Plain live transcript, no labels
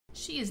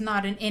She is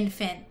not an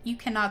infant. You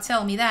cannot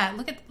tell me that.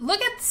 Look at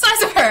the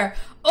size of her.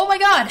 Oh my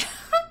god.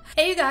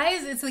 Hey you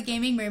guys, it's the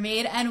Gaming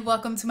Mermaid and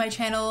welcome to my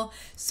channel.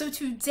 So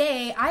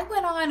today I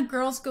went on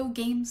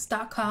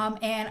girlsgogames.com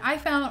and I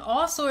found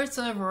all sorts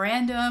of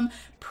random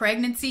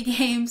pregnancy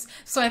games.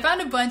 So I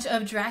found a bunch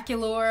of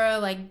Draculaura,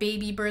 like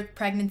baby birth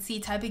pregnancy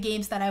type of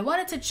games that I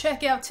wanted to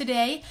check out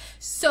today.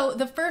 So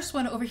the first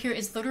one over here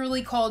is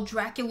literally called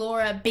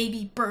Draculaura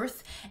Baby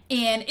Birth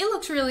and it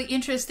looks really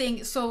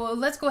interesting. So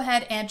let's go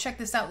ahead and check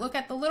this out. Look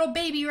at the little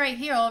baby right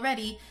here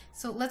already.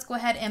 So let's go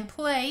ahead and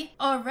play.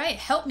 All right,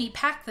 help me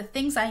pack the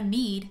things I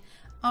need.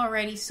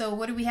 Alrighty, so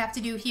what do we have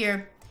to do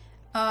here?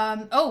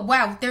 Oh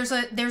wow,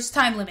 there's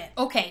time limit.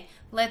 Okay,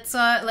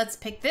 let's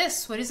pick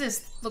this. What is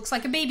this? Looks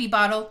like a baby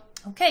bottle.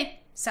 Okay,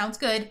 sounds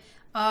good.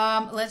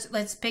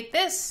 Let's pick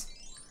this.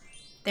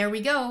 There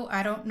we go.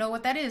 I don't know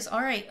what that is.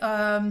 All right.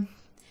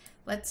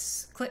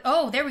 Let's click.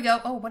 Oh, there we go.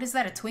 Oh, what is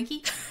that? A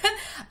Twinkie?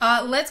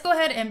 Let's go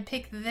ahead and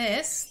pick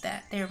this.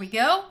 There we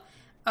go.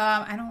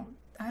 I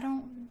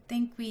don't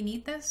think we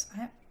need this.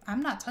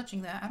 I'm not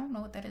touching that. I don't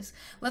know what that is.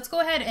 Let's go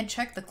ahead and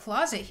check the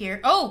closet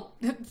here. Oh,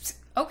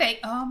 okay.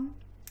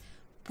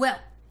 Well,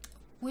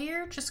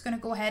 we're just gonna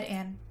go ahead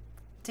and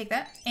take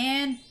that,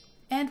 and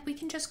we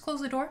can just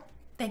close the door.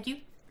 Thank you.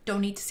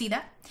 Don't need to see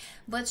that.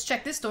 Let's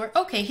check this door.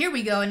 Okay, here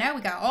we go. Now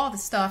we got all the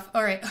stuff.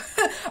 All right.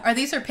 Are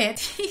these her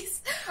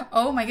panties?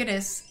 Oh my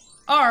goodness.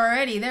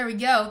 Alrighty, there we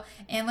go.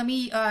 And let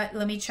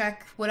me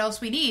check what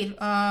else we need.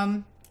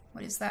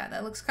 What is that?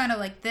 That looks kind of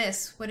like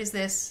this. What is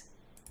this?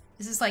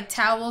 Is this like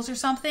towels or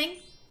something?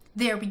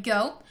 There we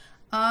go.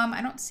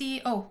 I don't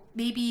see, oh,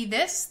 maybe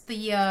this,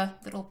 the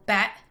little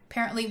bat.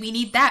 Apparently we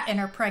need that in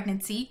our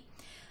pregnancy.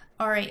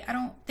 All right, I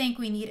don't think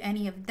we need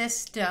any of this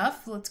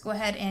stuff. Let's go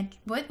ahead and,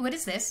 what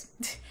is this?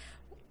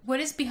 What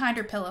is behind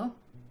her pillow?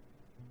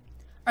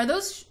 Are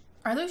those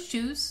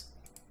shoes?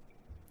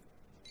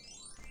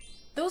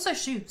 Those are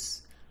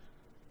shoes.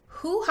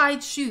 Who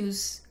hides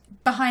shoes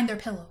behind their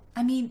pillow?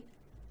 I mean,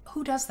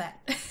 who does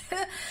that?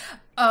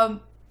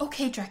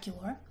 Okay,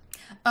 Draculaura.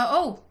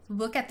 Oh,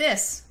 look at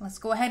this. Let's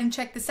go ahead and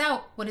check this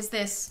out. What is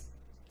this?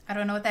 I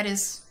don't know what that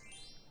is.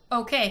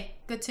 Okay,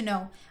 good to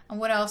know. And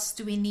what else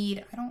do we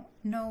need? I don't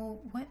know.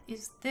 What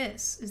is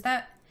this?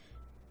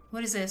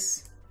 What is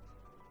this?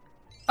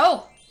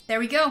 Oh, there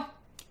we go.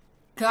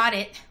 Got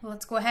it.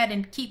 Let's go ahead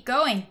and keep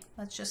going.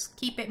 Let's just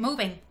keep it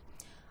moving.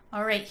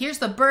 All right, here's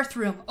the birth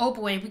room. Oh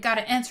boy, we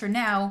gotta enter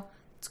now.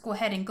 Let's go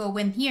ahead and go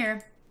in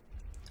here.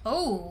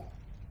 Oh,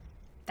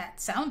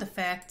 that sound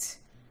effect.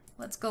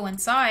 Let's go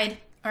inside.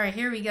 All right,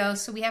 here we go.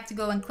 So we have to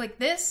go and click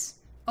this.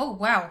 Oh,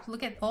 wow.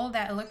 Look at all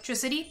that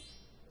electricity.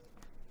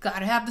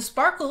 Gotta have the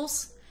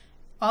sparkles.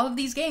 All of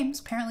these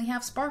games apparently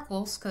have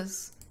sparkles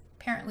because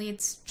apparently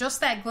it's just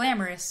that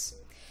glamorous.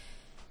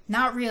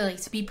 Not really.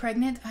 To be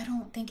pregnant, I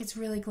don't think it's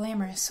really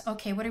glamorous.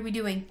 Okay, what are we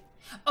doing?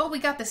 Oh, we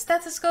got the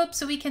stethoscope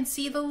so we can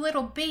see the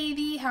little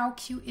baby. How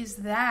cute is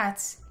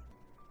that?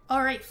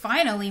 All right,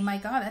 finally. My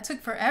God, that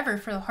took forever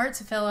for the heart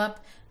to fill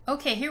up.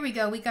 Okay, here we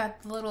go. We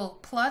got the little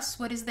plus.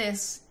 What is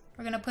this?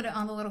 We're going to put it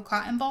on the little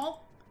cotton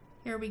ball.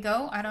 Here we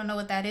go. I don't know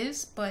what that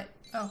is, but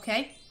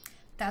okay.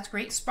 That's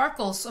great.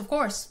 Sparkles, of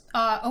course.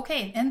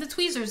 Okay, and the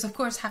tweezers, of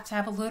course, have to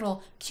have a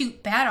little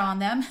cute bat on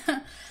them.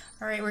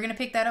 All right, we're going to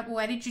pick that up.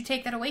 Why did you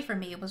take that away from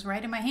me? It was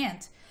right in my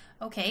hand.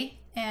 Okay,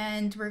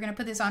 and we're going to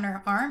put this on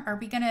her arm. Are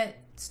we going to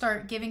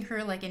start giving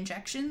her, like,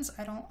 injections?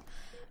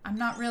 I'm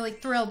not really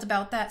thrilled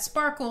about that.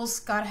 Sparkles,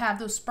 gotta have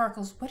those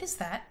sparkles. What is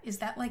that? Is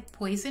that like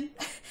poison?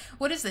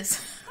 What is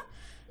this?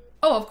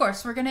 Oh, of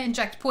course, we're gonna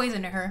inject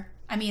poison to her.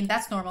 I mean,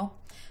 that's normal.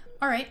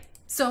 All right,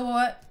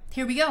 so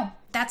here we go.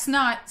 That's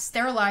not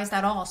sterilized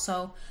at all,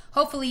 so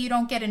hopefully you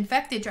don't get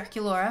infected,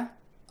 Draculaura.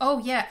 Oh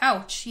yeah,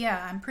 ouch.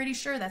 Yeah, I'm pretty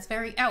sure that's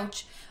very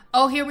ouch.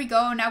 Oh, here we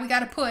go. Now we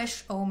gotta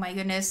push. Oh my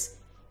goodness.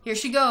 Here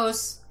she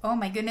goes. Oh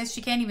my goodness,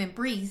 she can't even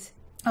breathe.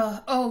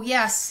 Oh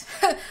yes,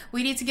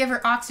 we need to give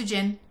her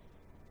oxygen.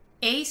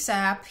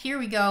 ASAP. Here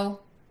we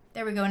go.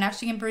 There we go. Now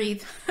she can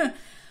breathe.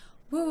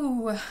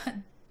 Woo.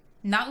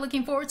 Not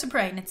looking forward to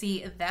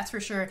pregnancy, that's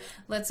for sure.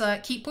 Let's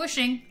keep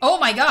pushing. Oh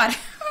my God.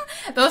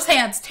 Those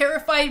hands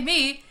terrified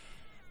me.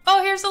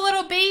 Oh, here's a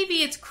little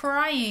baby. It's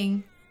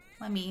crying.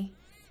 Let me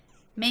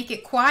make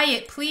it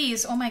quiet,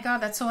 please. Oh my God,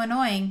 that's so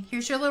annoying.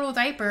 Here's your little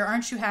diaper.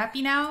 Aren't you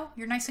happy now?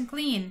 You're nice and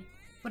clean.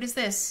 What is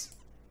this?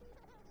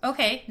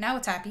 Okay, now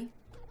it's happy.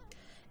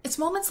 It's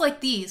moments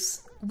like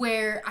these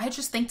where I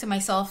just think to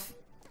myself,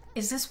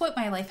 is this what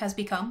my life has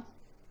become?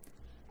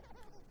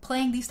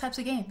 Playing these types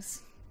of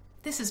games.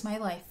 This is my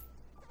life.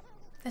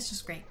 That's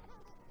just great.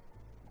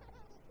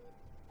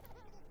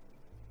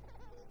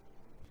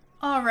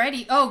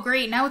 Alrighty. Oh,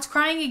 great. Now it's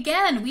crying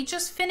again. We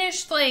just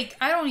finished, like,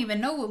 I don't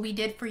even know what we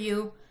did for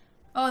you.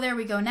 Oh, there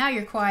we go. Now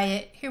you're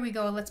quiet. Here we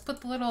go. Let's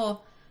put the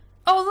little...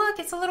 Oh, look.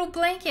 It's a little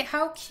blanket.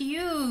 How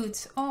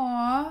cute.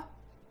 Aww.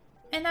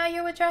 And now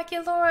you're with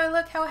Draculaura.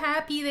 Look how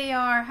happy they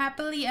are.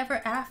 Happily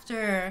ever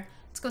after.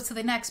 Let's go to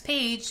the next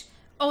page.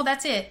 Oh,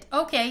 that's it.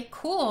 Okay,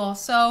 cool.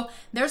 So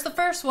there's the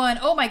first one.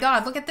 Oh my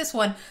God, look at this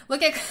one.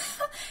 Look at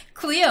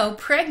Cleo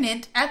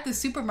pregnant at the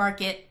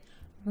supermarket.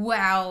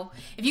 Wow.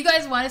 If you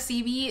guys want to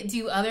see me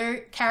do other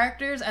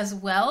characters as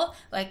well,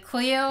 like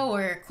Cleo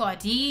or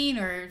Claudine,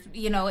 or,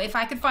 you know, if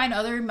I could find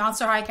other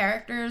Monster High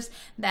characters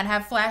that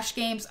have Flash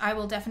games, I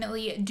will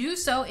definitely do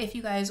so if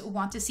you guys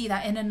want to see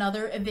that in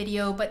another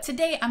video. But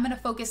today I'm going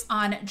to focus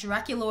on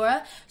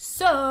DRACULAURA.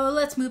 So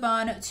let's move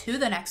on to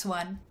the next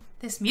one.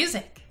 This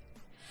music.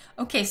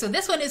 Okay, so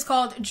this one is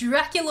called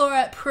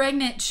DRACULAURA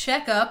Pregnant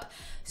Checkup.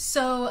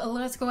 So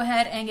let's go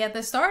ahead and get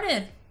this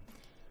started.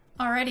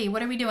 Alrighty,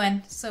 what are we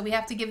doing? So we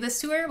have to give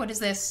this to her? What is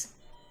this?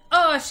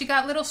 Oh, she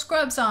got little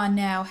scrubs on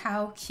now.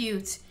 How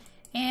cute.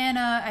 And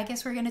I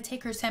guess we're gonna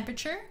take her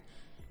temperature.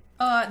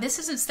 This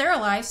isn't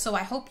sterilized, so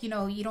I hope, you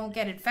know, you don't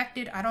get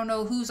infected. I don't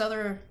know whose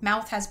other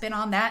mouth has been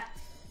on that.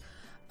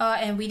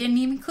 And we didn't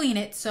even clean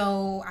it,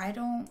 so I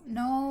don't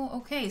know.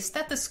 Okay,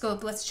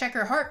 stethoscope. Let's check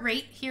her heart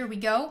rate. Here we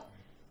go.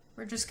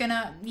 We're just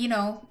gonna, you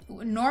know,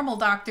 normal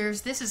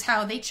doctors, this is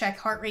how they check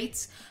heart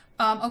rates.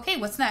 Okay,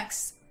 what's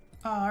next?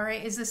 All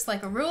right, is this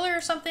like a ruler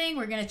or something?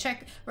 We're gonna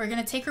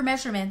take her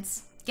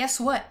measurements. Guess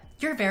what?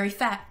 You're very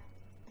fat.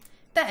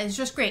 That is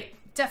just great.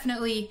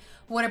 Definitely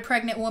what a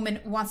pregnant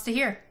woman wants to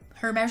hear.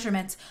 Her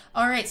measurements.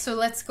 All right, so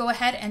let's go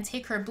ahead and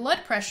take her blood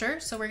pressure.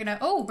 So we're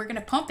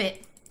gonna pump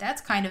it.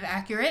 That's kind of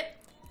accurate.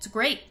 It's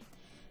great.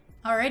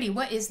 Alrighty,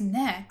 what is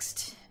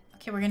next?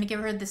 Okay, we're gonna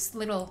give her this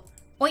little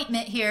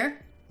ointment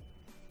here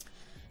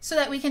so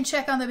that we can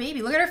check on the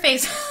baby. Look at her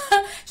face.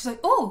 She's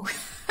like, oh,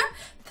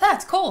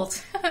 that's cold.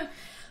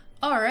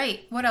 All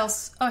right, what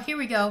else? Oh, here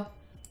we go.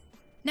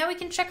 Now we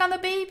can check on the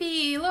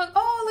baby. Look,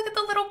 oh, look at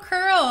the little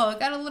curl.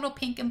 Got a little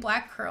pink and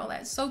black curl.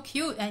 That's so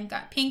cute. And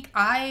got pink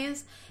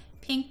eyes,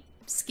 pink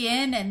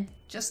skin, and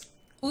just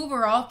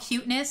overall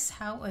cuteness.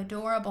 How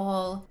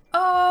adorable.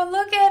 Oh,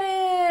 look at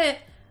it.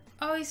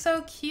 Oh, he's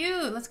so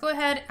cute. Let's go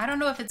ahead. I don't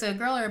know if it's a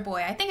girl or a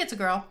boy. I think it's a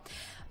girl.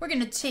 We're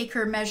gonna take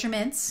her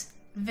measurements.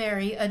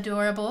 Very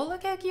adorable.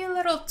 Look at you,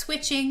 little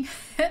twitching.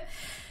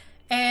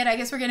 And I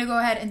guess we're gonna go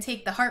ahead and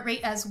take the heart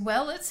rate as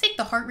well. Let's take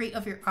the heart rate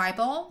of your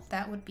eyeball.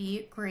 That would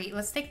be great.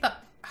 Let's take the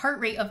heart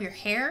rate of your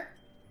hair,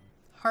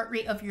 heart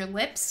rate of your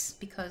lips,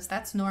 because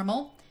that's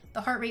normal. The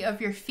heart rate of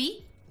your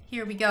feet.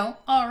 Here we go.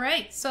 All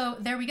right, so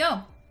there we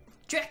go.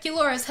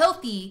 DRACULAURA is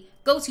healthy.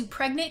 Go to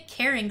pregnant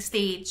caring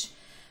stage.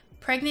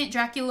 Pregnant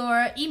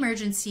DRACULAURA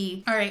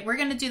emergency. All right, we're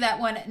gonna do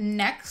that one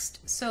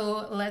next.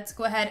 So let's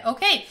go ahead.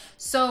 Okay,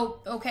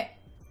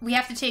 we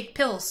have to take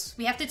pills.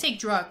 We have to take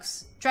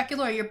drugs.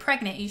 DRACULAURA, you're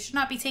pregnant. You should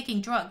not be taking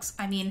drugs.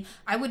 I mean,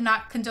 I would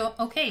not condone...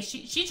 Okay,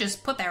 she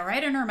just put that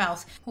right in her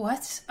mouth.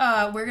 What?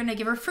 We're gonna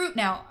give her fruit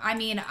now. I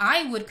mean,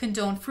 I would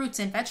condone fruits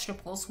and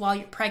vegetables while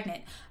you're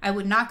pregnant. I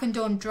would not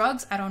condone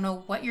drugs. I don't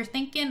know what you're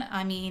thinking.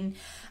 I mean,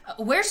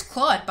 where's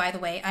Claude, by the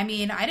way? I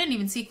mean, I didn't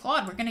even see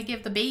Claude. We're gonna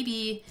give the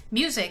baby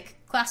music,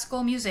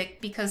 classical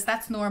music, because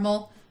that's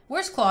normal.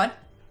 Where's Claude?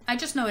 I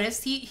just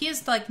noticed he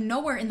is like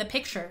nowhere in the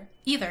picture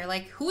either.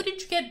 Like, who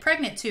did you get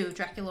pregnant to,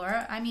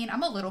 DRACULAURA? I mean,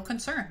 I'm a little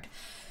concerned.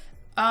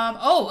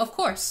 Oh, of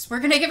course, we're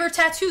gonna give her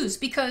tattoos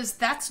because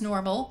that's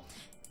normal.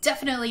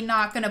 Definitely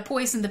not gonna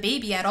poison the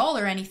baby at all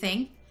or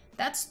anything.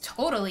 That's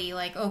totally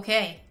like,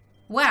 okay.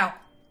 Wow.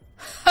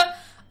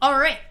 All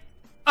right,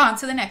 on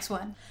to the next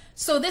one.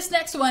 So this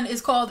next one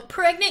is called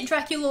Pregnant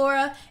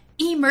DRACULAURA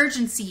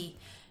Emergency.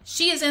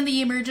 She is in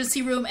the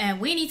emergency room and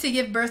we need to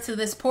give birth to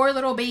this poor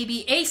little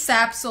baby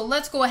ASAP. So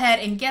let's go ahead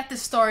and get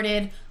this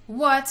started.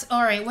 What?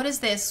 All right, what is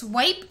this?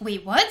 Wait,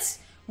 what?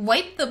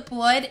 Wipe the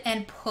blood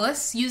and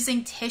pus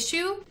using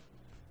tissue?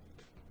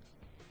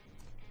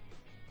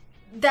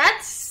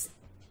 That's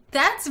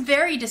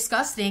very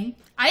disgusting.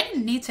 I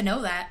didn't need to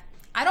know that.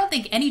 I don't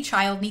think any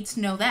child needs to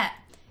know that.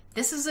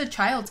 This is a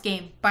child's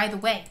game, by the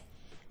way.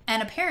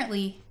 And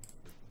apparently,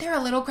 they're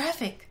a little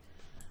graphic.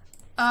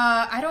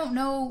 I don't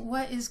know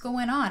what is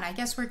going on. I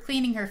guess we're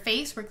cleaning her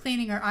face, we're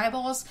cleaning her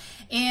eyeballs,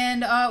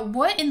 and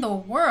what in the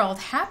world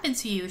happened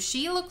to you?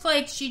 She looked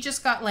like she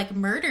just got like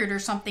murdered or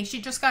something.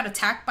 She just got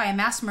attacked by a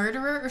mass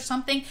murderer or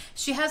something.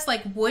 She has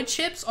like wood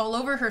chips all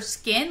over her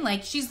skin,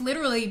 like she's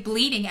literally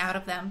bleeding out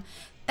of them.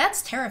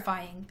 That's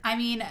terrifying. I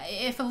mean,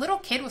 if a little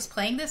kid was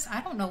playing this,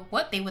 I don't know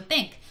what they would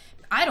think.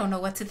 I don't know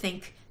what to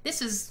think.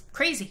 This is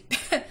crazy.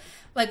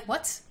 Like,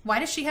 what? Why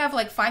does she have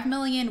like 5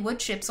 million wood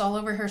chips all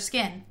over her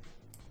skin?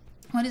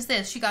 What is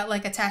this? She got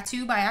like a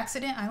tattoo by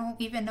accident? I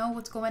don't even know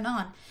what's going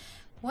on.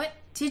 What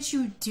did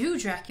you do,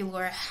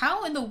 DRACULAURA?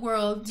 How in the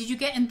world did you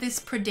get in this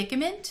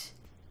predicament?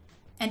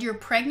 And you're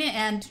pregnant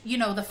and, you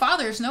know, the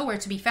father's nowhere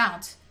to be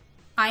found.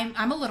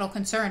 I'm a little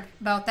concerned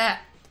about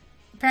that.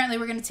 Apparently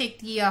we're going to take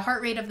the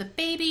heart rate of the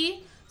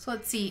baby. So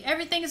let's see.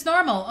 Everything is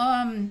normal.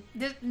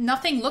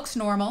 Nothing looks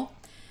normal.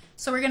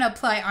 So we're going to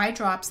apply eye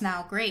drops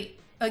now. Great.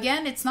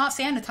 Again, it's not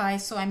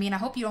sanitized, so I mean, I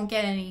hope you don't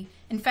get any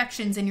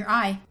infections in your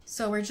eye.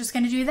 So we're just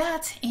gonna do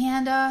that,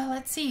 and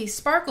let's see,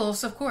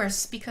 sparkles, of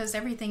course, because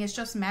everything is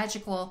just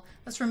magical.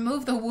 Let's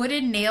remove the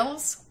wooden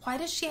nails. Why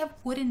does she have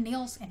wooden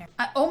nails in her?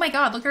 Oh my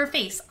god, look at her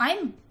face.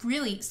 I'm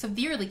really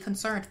severely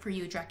concerned for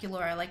you,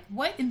 DRACULAURA. Like,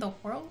 what in the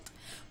world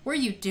were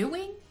you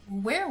doing?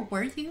 Where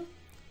were you?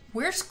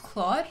 Where's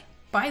Claude,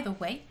 by the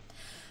way?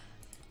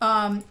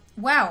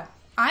 Wow.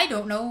 I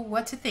don't know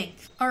what to think.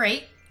 All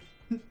right.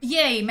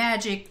 Yay,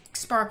 magic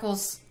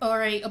sparkles. All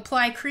right,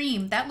 apply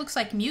cream. That looks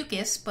like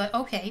mucus, but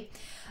okay.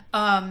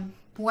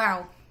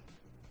 Wow.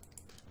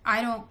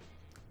 I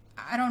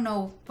don't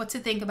know what to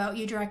think about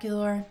you,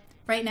 Draculaura,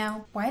 right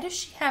now. Why does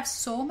she have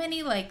so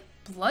many, like,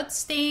 blood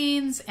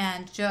stains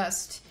and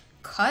just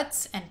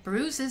cuts and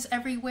bruises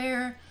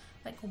everywhere?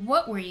 Like,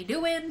 what were you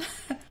doing?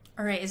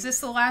 All right, is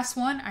this the last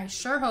one? I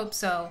sure hope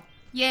so.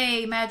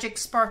 Yay, magic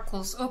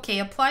sparkles. Okay,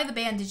 apply the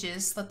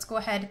bandages. Let's go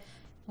ahead.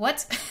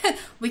 What?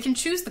 We can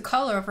choose the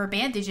color of our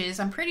bandages.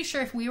 I'm pretty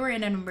sure if we were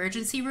in an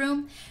emergency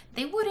room,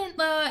 they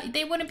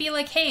wouldn't be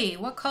like, hey,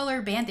 what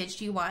color bandage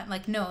do you want?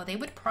 Like, no, they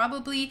would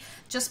probably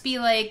just be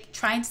like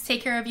trying to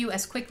take care of you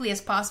as quickly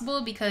as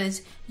possible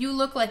because you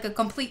look like a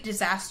complete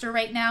disaster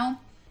right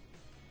now.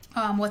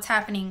 What's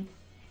happening?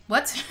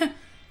 What?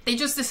 They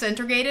just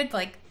disintegrated?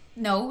 Like,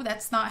 no,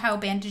 that's not how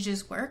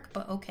bandages work,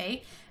 but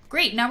okay.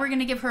 Great, now we're going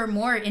to give her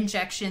more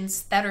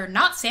injections that are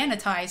not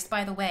sanitized,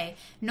 by the way.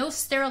 No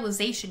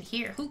sterilization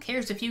here. Who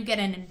cares if you get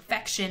an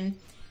infection?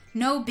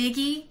 No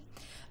biggie.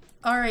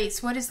 All right,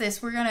 so what is this?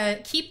 We're going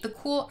to keep the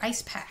cool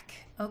ice pack.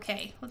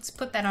 Okay, let's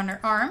put that on her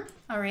arm.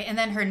 All right, and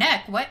then her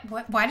neck. What?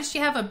 Why does she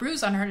have a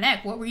bruise on her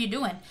neck? What were you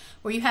doing?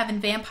 Were you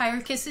having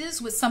vampire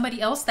kisses with somebody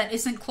else that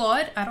isn't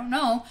Claude? I don't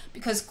know,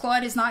 because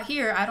Claude is not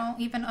here. I don't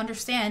even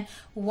understand.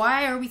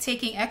 Why are we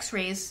taking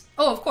x-rays?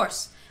 Oh, of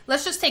course.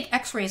 Let's just take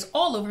x-rays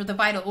all over the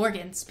vital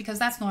organs, because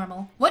that's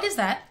normal. What is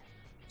that?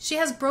 She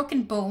has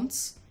broken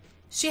bones.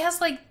 She has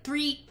like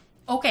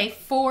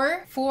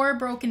four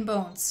broken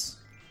bones.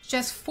 She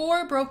has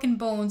 4 broken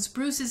bones,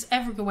 bruises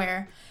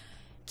everywhere.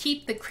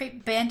 Keep the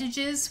crepe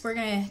bandages. We're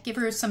gonna give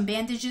her some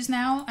bandages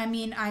now. I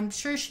mean, I'm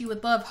sure she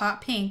would love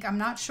hot pink. I'm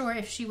not sure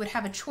if she would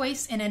have a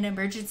choice in an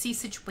emergency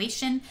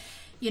situation.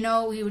 You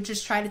know, we would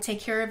just try to take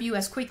care of you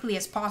as quickly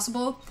as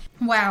possible.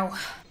 Wow,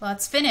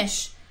 let's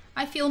finish.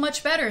 I feel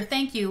much better,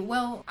 thank you.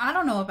 Well, I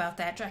don't know about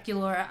that,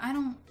 Draculaura. I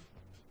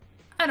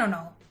don't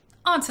know.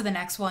 On to the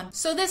next one.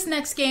 So this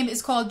next game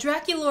is called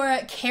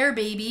Draculaura Care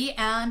Baby,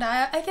 and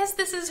I guess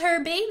this is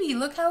her baby.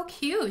 Look how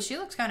cute. She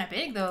looks kind of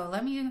big, though.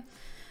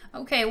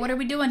 Okay, what are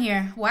we doing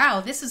here? Wow,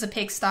 this is a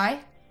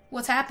pigsty.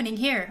 What's happening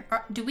here?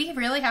 Do we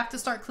really have to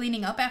start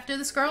cleaning up after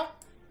this girl?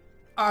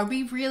 Are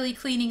we really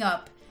cleaning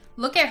up?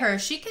 Look at her.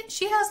 She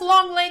has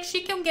long legs.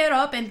 She can get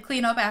up and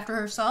clean up after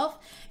herself.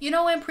 You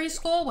know, in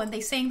preschool when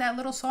they sang that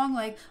little song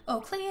like,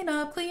 oh, clean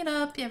up,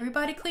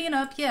 everybody clean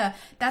up. Yeah,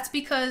 that's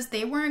because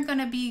they weren't going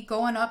to be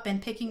going up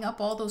and picking up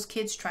all those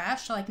kids'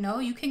 trash. Like, no,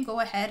 you can go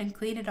ahead and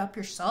clean it up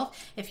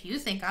yourself. If you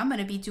think I'm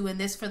going to be doing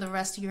this for the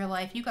rest of your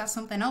life, you got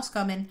something else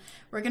coming.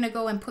 We're going to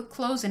go and put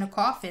clothes in a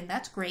coffin.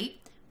 That's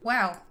great.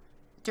 Wow.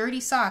 Dirty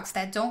socks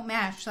that don't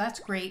match. That's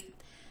great.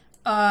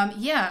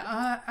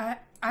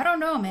 I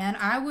don't know, man.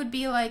 I would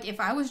be like, if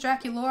I was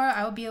Draculaura,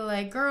 I would be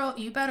like, girl,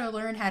 you better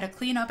learn how to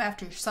clean up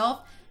after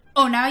yourself.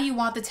 Oh, now you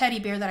want the teddy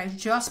bear that I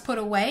just put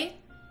away?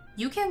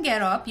 You can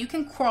get up, you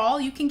can crawl,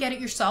 you can get it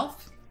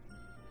yourself.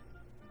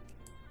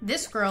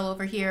 This girl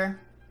over here.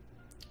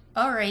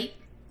 All right.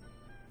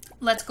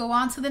 Let's go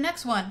on to the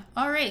next one.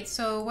 All right,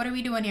 so what are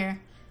we doing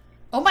here?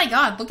 Oh my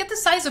god, look at the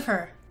size of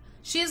her.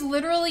 She is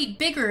literally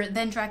bigger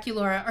than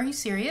Draculaura. Are you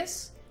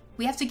serious?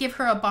 We have to give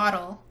her a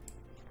bottle.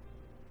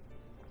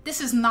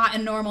 This is not a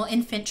normal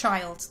infant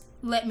child.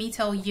 Let me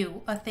tell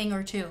you a thing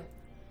or two.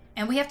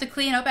 And we have to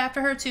clean up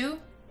after her too?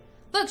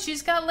 Look,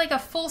 she's got like a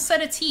full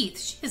set of teeth.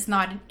 She is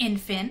not an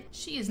infant.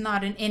 She is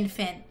not an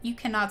infant. You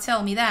cannot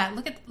tell me that.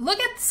 Look at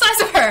the size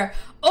of her.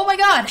 Oh my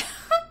god.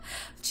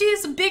 She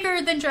is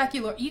bigger than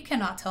Draculaura. You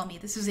cannot tell me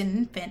this is an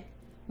infant.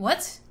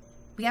 What?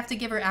 We have to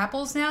give her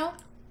apples now?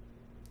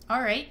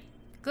 All right.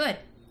 Good.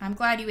 I'm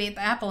glad you ate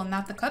the apple and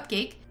not the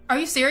cupcake. Are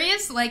you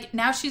serious? Like,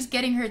 now she's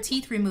getting her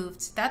teeth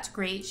removed. That's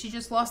great. She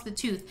just lost the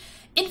tooth.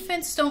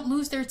 Infants don't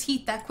lose their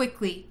teeth that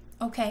quickly.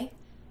 Okay.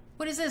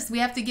 What is this? We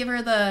have to give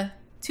her the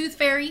tooth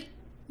fairy?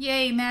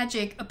 Yay,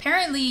 magic.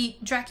 Apparently,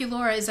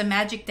 Draculaura is a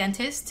magic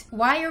dentist.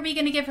 Why are we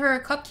going to give her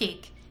a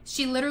cupcake?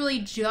 She literally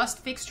just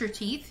fixed her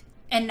teeth,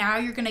 and now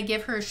you're going to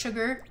give her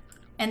sugar,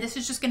 and this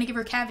is just going to give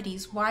her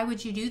cavities. Why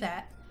would you do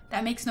that?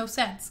 That makes no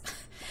sense.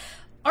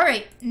 All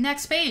right,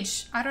 next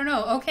page. I don't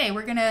know. Okay,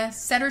 we're gonna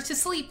set her to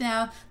sleep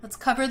now. Let's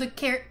cover the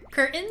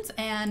curtains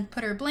and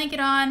put her blanket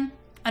on.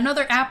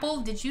 Another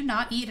apple. Did you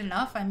not eat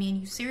enough? I mean,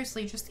 you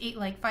seriously just ate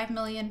like 5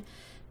 million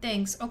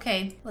things.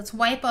 Okay, let's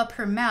wipe up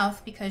her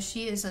mouth because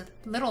she is a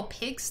little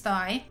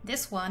pigsty.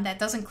 This one that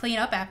doesn't clean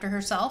up after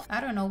herself.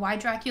 I don't know why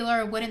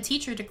Draculaura wouldn't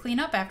teach her to clean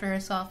up after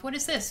herself. What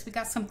is this? We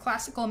got some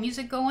classical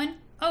music going.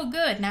 Oh,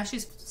 good. Now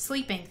she's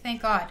sleeping.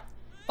 Thank God.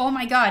 Oh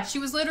my God. She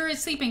was literally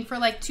sleeping for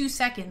like 2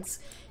 seconds.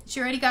 She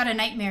already got a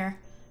nightmare.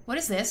 What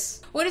is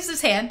this? What is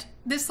this hand?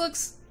 This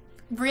looks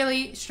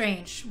really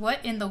strange.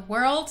 What in the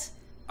world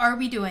are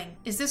we doing?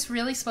 Is this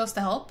really supposed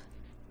to help?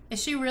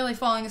 Is she really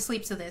falling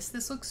asleep to this?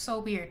 This looks so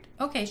weird.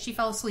 Okay, she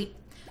fell asleep.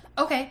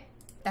 Okay,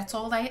 that's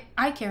all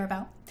I care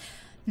about.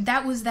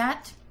 That was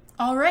that.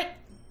 All right.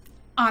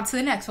 On to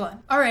the next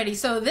one. Alrighty,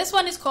 so this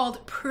one is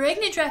called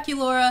Pregnant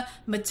Draculaura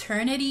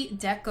Maternity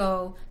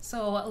Deco.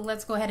 So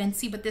let's go ahead and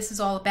see what this is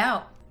all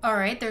about.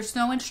 Alright, there's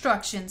no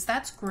instructions.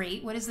 That's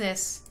great. What is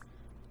this?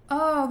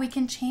 Oh, we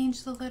can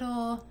change the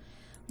little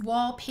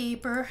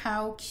wallpaper.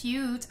 How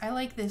cute. I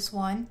like this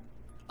one.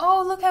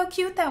 Oh, look how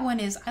cute that one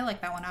is. I like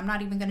that one. I'm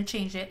not even going to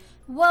change it.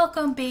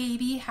 Welcome,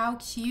 baby. How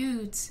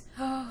cute.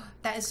 Oh,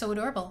 that is so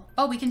adorable.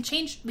 Oh, we can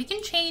change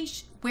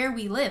where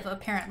we live,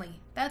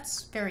 apparently.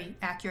 That's very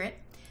accurate.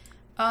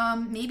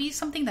 Maybe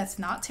something that's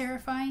not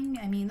terrifying.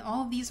 I mean,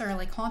 all of these are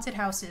like haunted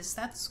houses.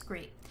 That's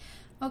great.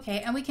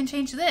 Okay, and we can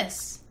change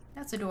this.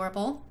 That's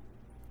adorable.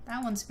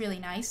 That one's really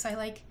nice. I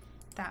like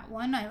that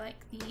one. I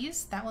like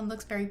these. That one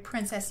looks very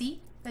princessy.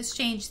 Let's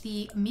change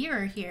the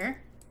mirror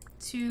here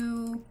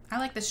to, I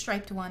like the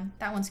striped one.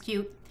 That one's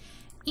cute.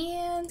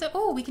 And,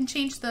 oh, we can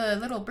change the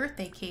little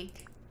birthday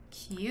cake.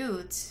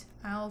 Cute.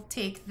 I'll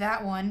take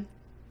that one.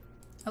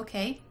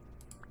 Okay.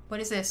 What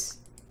is this?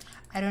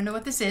 I don't know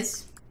what this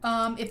is.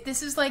 If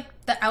this is like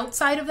the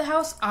outside of the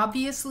house,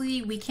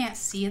 obviously we can't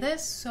see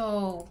this,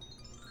 so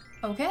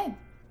okay.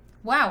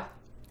 Wow,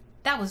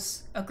 that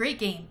was a great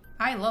game.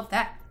 I love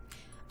that.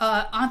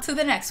 On to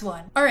the next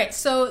one. All right,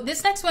 so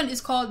this next one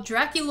is called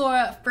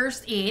Draculaura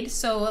First Aid.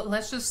 So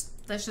let's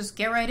just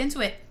get right into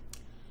it.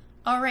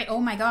 All right.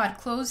 Oh my God,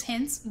 close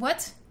hints.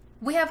 What?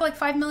 We have like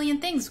 5 million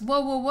things.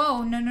 Whoa, whoa,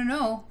 whoa. No, no,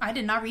 no. I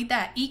did not read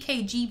that.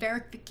 EKG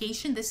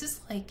verification. This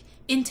is like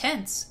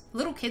intense.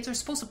 Little kids are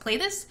supposed to play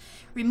this.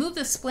 Remove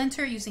the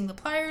splinter using the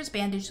pliers.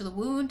 Bandage the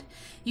wound.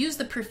 Use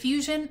the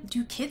perfusion.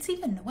 Do kids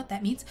even know what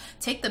that means?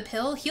 Take the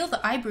pill. Heal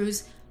the eye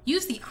bruise.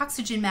 Use the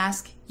oxygen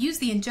mask. Use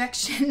the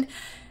injection.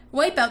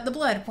 Wipe out the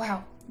blood.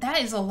 Wow. That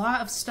is a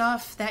lot of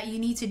stuff that you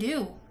need to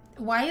do.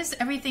 Why is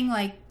everything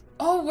like,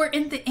 oh, we're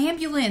in the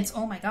ambulance.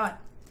 Oh my God.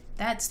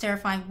 That's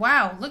terrifying.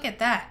 Wow, look at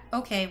that.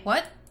 Okay,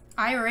 what?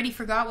 I already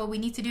forgot what we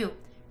need to do.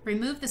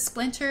 Remove the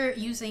splinter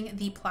using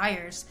the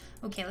pliers.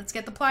 Okay, let's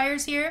get the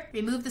pliers here.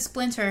 Remove the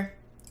splinter.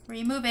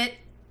 Remove it.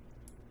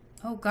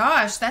 Oh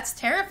gosh, that's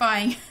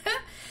terrifying.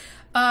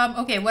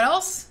 Okay, what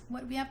else?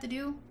 What do we have to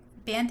do?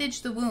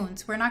 Bandage the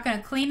wounds. We're not going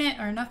to clean it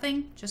or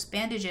nothing. Just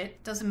bandage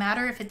it. Doesn't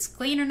matter if it's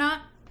clean or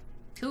not.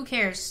 Who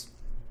cares?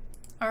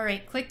 All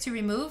right, click to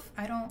remove.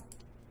 I don't...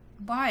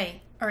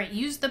 Why? All right,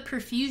 use the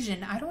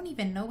perfusion. I don't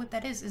even know what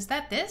that is. Is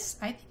that this?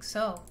 I think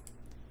so.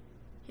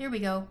 Here we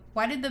go.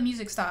 Why did the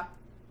music stop?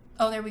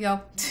 Oh, there we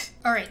go.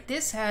 All right,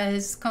 this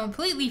has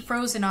completely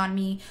frozen on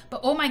me. But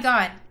oh my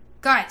God,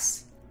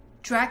 guys,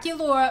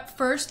 Draculaura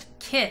First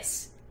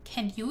Kiss.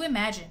 Can you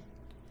imagine?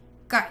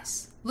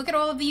 Guys, look at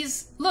all of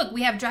these. Look,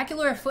 we have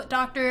Draculaura Foot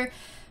Doctor,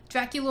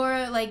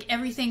 Draculaura like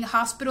everything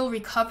hospital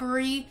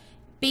recovery,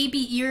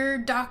 baby ear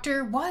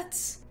doctor.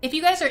 What? If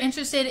you guys are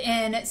interested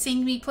in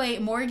seeing me play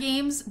more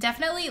games,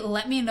 definitely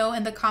let me know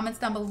in the comments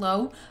down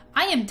below.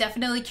 I am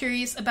definitely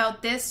curious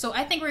about this, so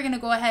I think we're gonna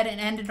go ahead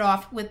and end it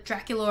off with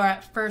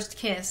Draculaura First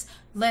Kiss.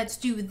 Let's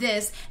do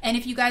this. And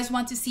if you guys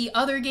want to see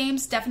other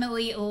games,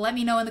 definitely let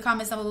me know in the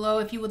comments down below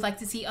if you would like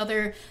to see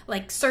other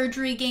like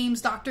surgery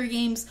games, doctor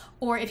games,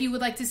 or if you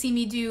would like to see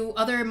me do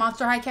other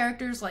Monster High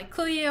characters like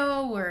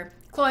Cleo or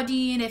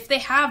Claudine, if they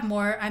have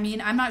more. I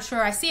mean, I'm not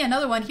sure. I see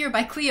another one here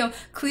by Cleo.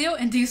 Cleo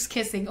induced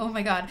kissing. Oh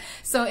my God.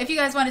 So if you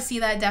guys want to see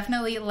that,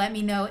 definitely let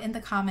me know in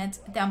the comments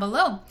down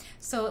below.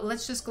 So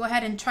let's just go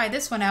ahead and try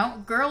this one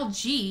out. Girl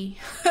G.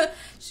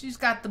 She's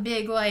got the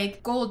big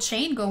like gold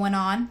chain going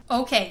on.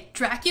 Okay,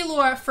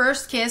 Draculaura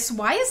First Kiss.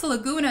 Why is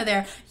Laguna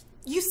there?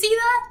 You see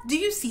that? Do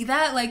you see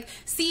that? Like,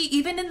 see,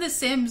 even in The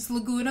Sims,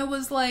 Laguna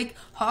was like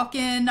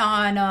hawking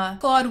on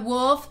Claude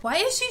Wolf. Why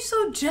is she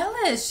so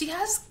jealous? She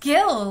has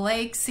Gil.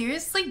 Like,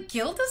 seriously,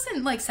 Gil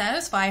doesn't like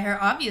satisfy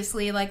her,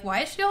 obviously. Like,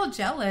 why is she all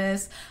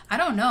jealous? I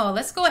don't know.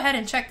 Let's go ahead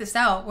and check this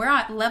out. We're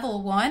at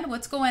level 1.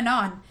 What's going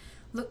on?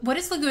 What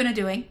is Laguna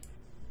doing?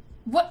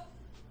 What?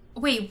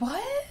 Wait,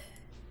 what?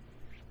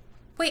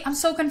 Wait, I'm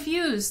so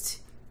confused.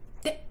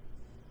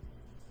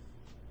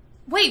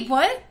 Wait,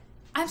 what?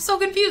 I'm so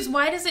confused.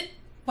 Why does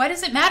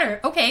it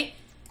matter? Okay,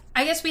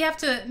 I guess we have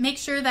to make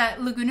sure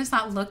that Laguna's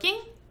not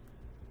looking.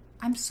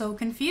 I'm so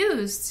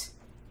confused.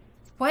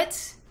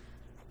 What?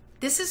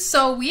 This is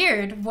so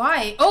weird.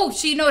 Why? Oh,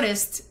 she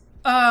noticed.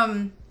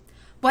 Why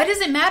does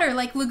it matter?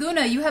 Like,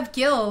 Laguna, you have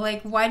Gil.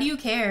 Like, why do you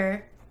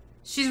care?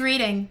 She's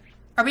reading.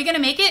 Are we gonna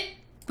make it?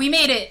 We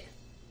made it.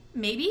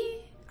 Maybe?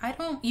 I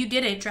don't... You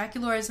did it.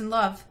 Draculaura is in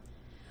love.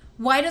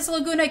 Why does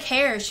Laguna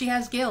care? She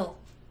has Gil.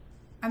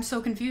 I'm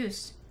so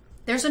confused.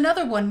 There's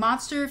another one,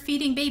 monster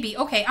feeding baby.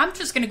 Okay, I'm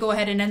just gonna go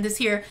ahead and end this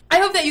here. I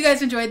hope that you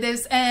guys enjoyed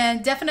this,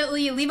 and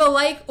definitely leave a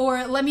like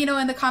or let me know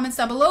in the comments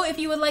down below if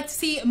you would like to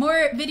see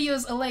more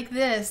videos like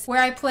this where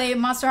I play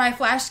Monster High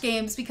Flash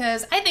games,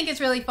 because I think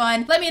it's really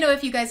fun. Let me know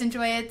if you guys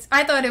enjoy it.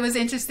 I thought it was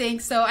interesting,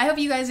 so I hope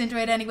you guys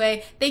enjoyed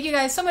anyway. Thank you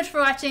guys so much for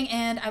watching,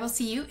 and I will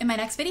see you in my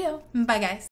next video. Bye guys.